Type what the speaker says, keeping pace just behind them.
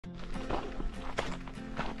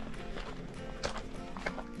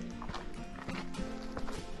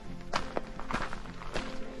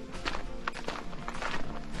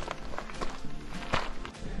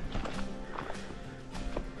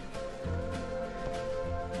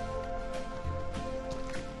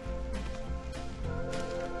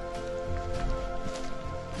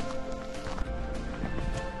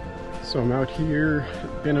So I'm out here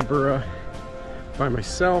at Binna Burra by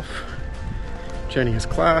myself. Jenny has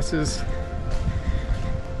classes.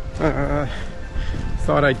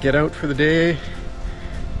 Thought I'd get out for the day.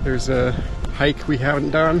 There's a hike we haven't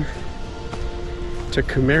done to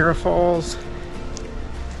Coomera Falls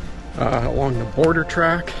along the border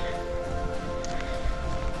track.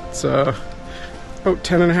 It's about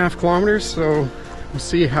 10.5 kilometers, so we'll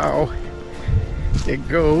see how it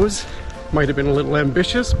goes. Might have been a little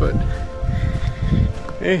ambitious, but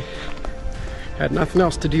hey, had nothing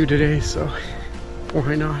else to do today, so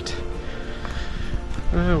why not?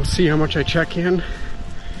 We'll see how much I check in.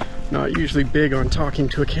 Not usually big on talking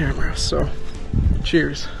to a camera, so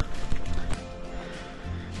cheers.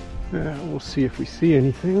 We'll see if we see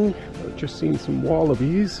anything. I've just seen some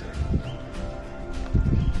wallabies.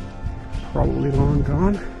 Probably long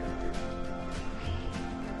gone.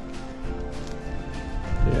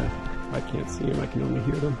 Yeah, I can't see them, I can only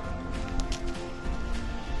hear them.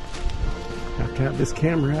 Have to have this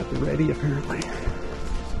camera at the ready, apparently.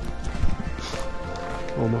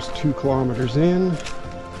 Almost 2 kilometers in.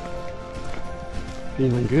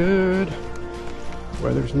 Feeling good.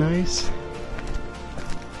 Weather's nice.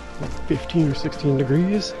 Like 15 or 16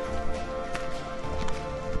 degrees.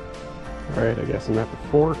 Alright, I guess I'm at the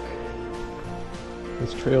fork.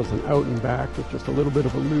 This trail's an out and back with just a little bit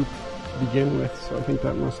of a loop to begin with, so I think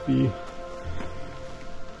that must be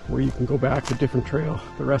where you can go back a different trail.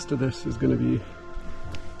 The rest of this is going to be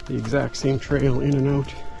the exact same trail in and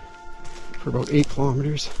out for about 8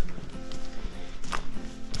 kilometers.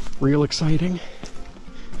 Real exciting.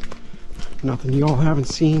 Nothing y'all haven't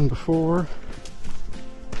seen before.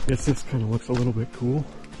 Guess this kind of looks a little bit cool,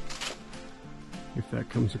 if that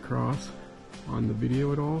comes across on the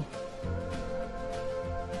video at all.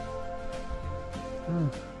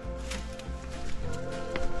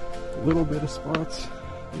 A little bit of spots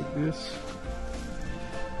like this,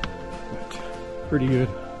 but pretty good.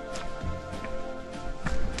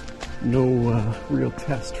 No real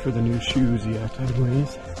test for the new shoes yet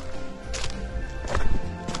anyways,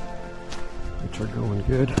 which are going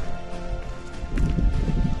good.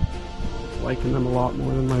 Liking them a lot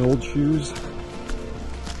more than my old shoes.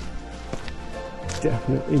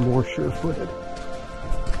 Definitely more sure-footed.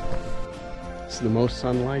 This is the most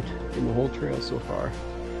sunlight in the whole trail so far.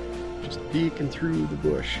 Just peeking through the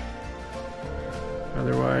bush.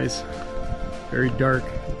 Otherwise, very dark,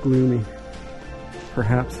 gloomy.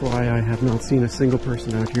 Perhaps why I have not seen a single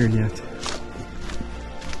person out here yet.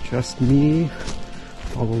 Just me,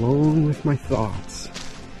 all alone with my thoughts.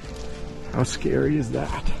 How scary is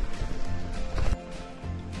that?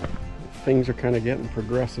 Things are kind of getting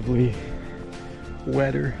progressively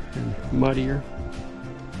wetter and muddier.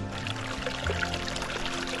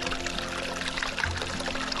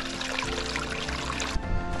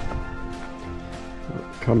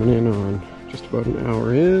 Coming in on just about an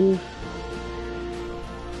hour in.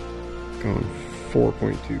 Gone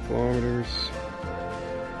 4.2 kilometers.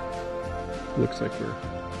 Looks like we're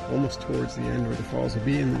almost towards the end where the falls will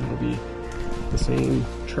be, and then it'll be the same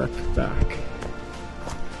trek back.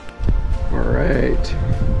 Alright.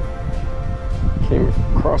 Came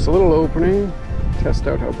across a little opening. Test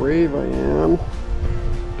out how brave I am.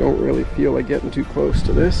 Don't really feel like getting too close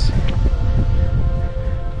to this.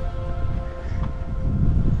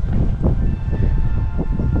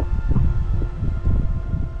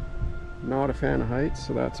 Not a fan of heights,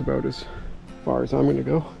 so that's about as far as I'm going to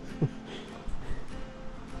go.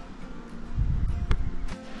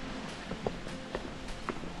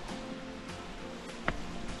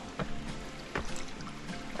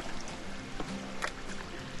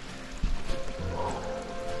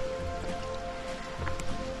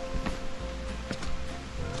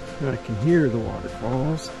 I can hear the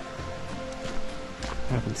waterfalls.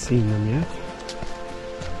 Haven't seen them yet.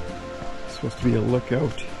 It's supposed to be a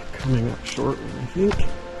lookout coming up shortly, I think.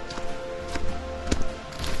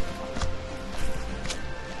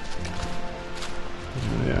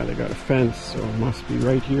 Oh yeah, they got a fence, so it must be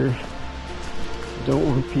right here. Don't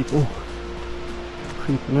want people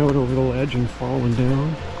creeping out over the ledge and falling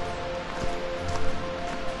down.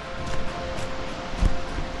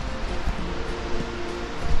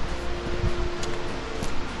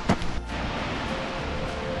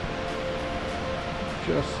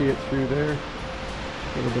 Just see it through there.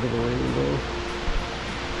 A little bit of a rainbow.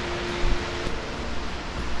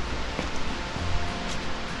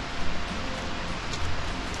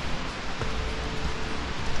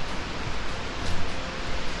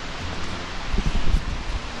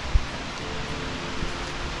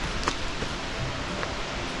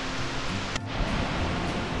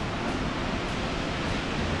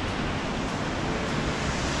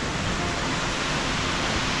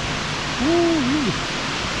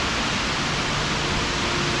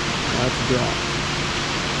 That's a drop.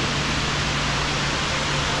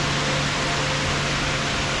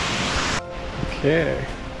 Okay,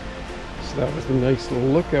 so that was the nice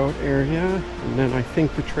lookout area, and then I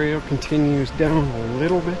think the trail continues down a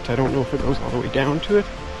little bit. I don't know if it goes all the way down to it.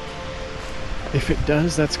 If it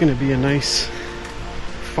does, that's going to be a nice,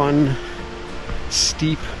 fun,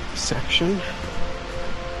 steep section.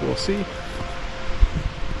 We'll see.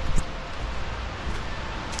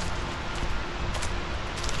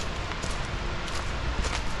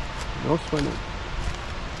 No swimming.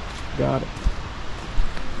 Got it.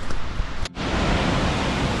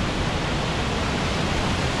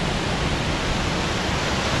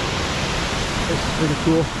 This is pretty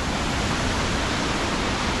cool.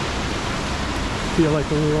 I feel like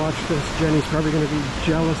when we watch this, Jenny's probably going to be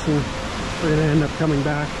jealous and we're going to end up coming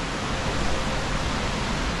back.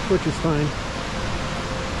 Which is fine.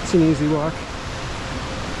 It's an easy walk.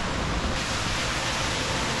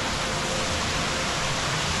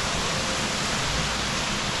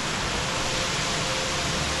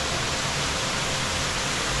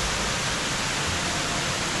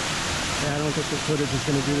 Yeah, I don't think this footage is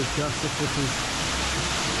going to do this justice.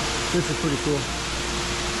 This is pretty cool.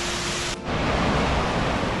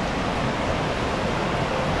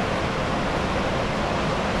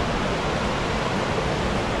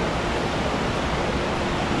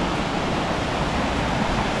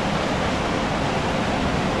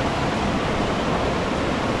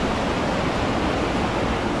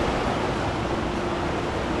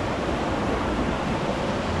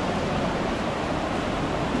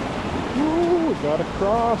 Got a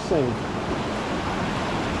crossing.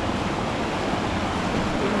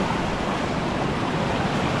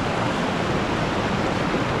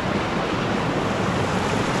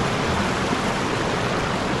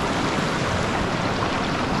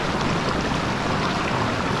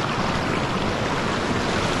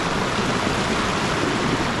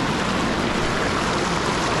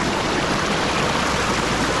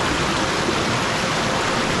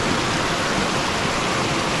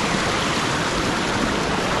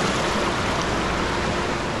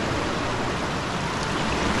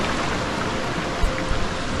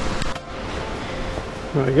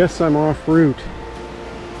 Well, I guess I'm off route,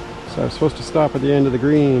 so I was supposed to stop at the end of the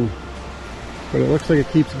green, but it looks like it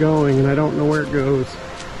keeps going and I don't know where it goes.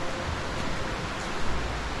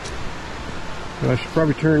 So I should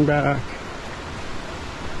probably turn back,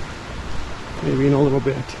 maybe in a little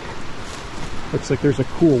bit. Looks like there's a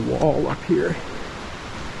cool wall up here.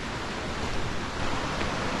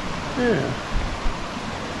 Yeah,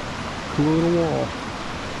 cool little wall.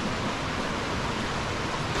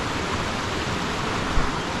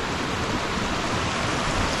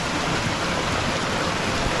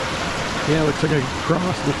 Yeah, looks like I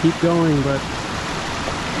cross and keep going, but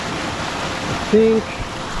I think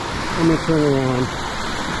I'm going to turn around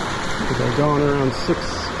because I've gone around 6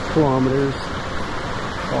 kilometers.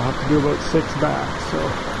 I'll have to do about 6 back, so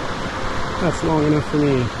that's long enough for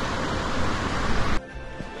me.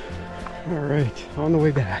 Alright, on the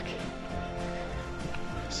way back.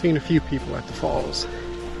 Seen a few people at the falls.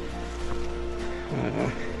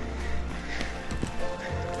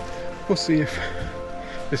 We'll see if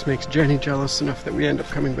this makes Jenny jealous enough that we end up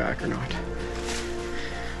coming back or not.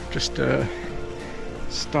 Just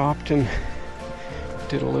stopped and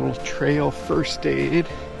did a little trail first aid.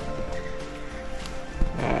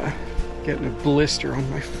 Getting a blister on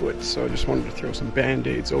my foot, so I just wanted to throw some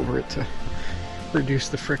band-aids over it to reduce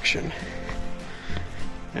the friction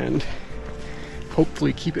and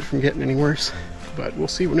hopefully keep it from getting any worse, but we'll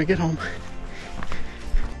see when I get home.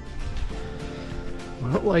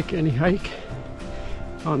 Well, like any hike,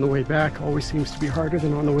 on the way back always seems to be harder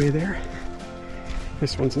than on the way there.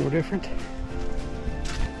 This one's no different.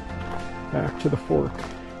 Back to the fork.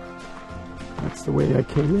 That's the way I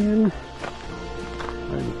came in.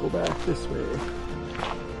 And go back this way.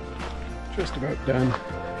 Just about done.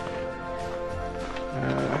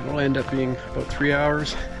 It'll end up being about 3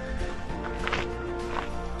 hours.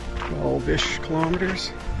 12-ish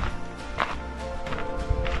kilometers.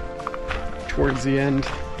 Towards the end,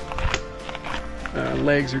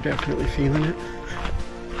 legs are definitely feeling it.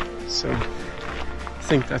 So I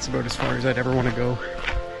think that's about as far as I'd ever want to go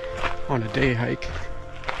on a day hike.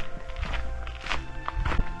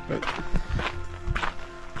 But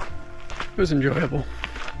it was enjoyable.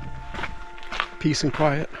 Peace and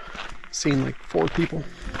quiet. Seen like 4 people.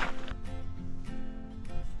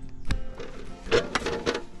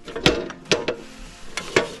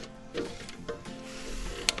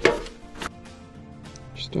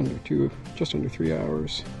 Just under 3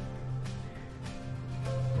 hours.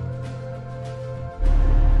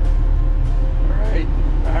 Alright,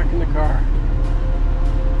 back in the car.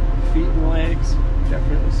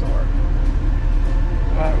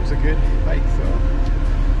 good hike, so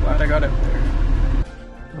glad I got out there.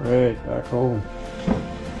 Alright, back home.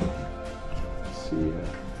 See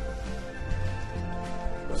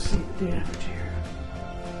the damage here.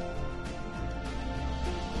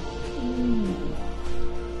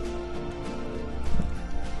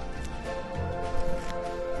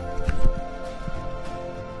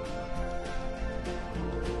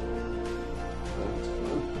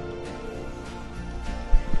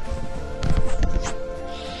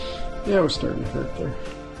 Yeah, it was starting to hurt there.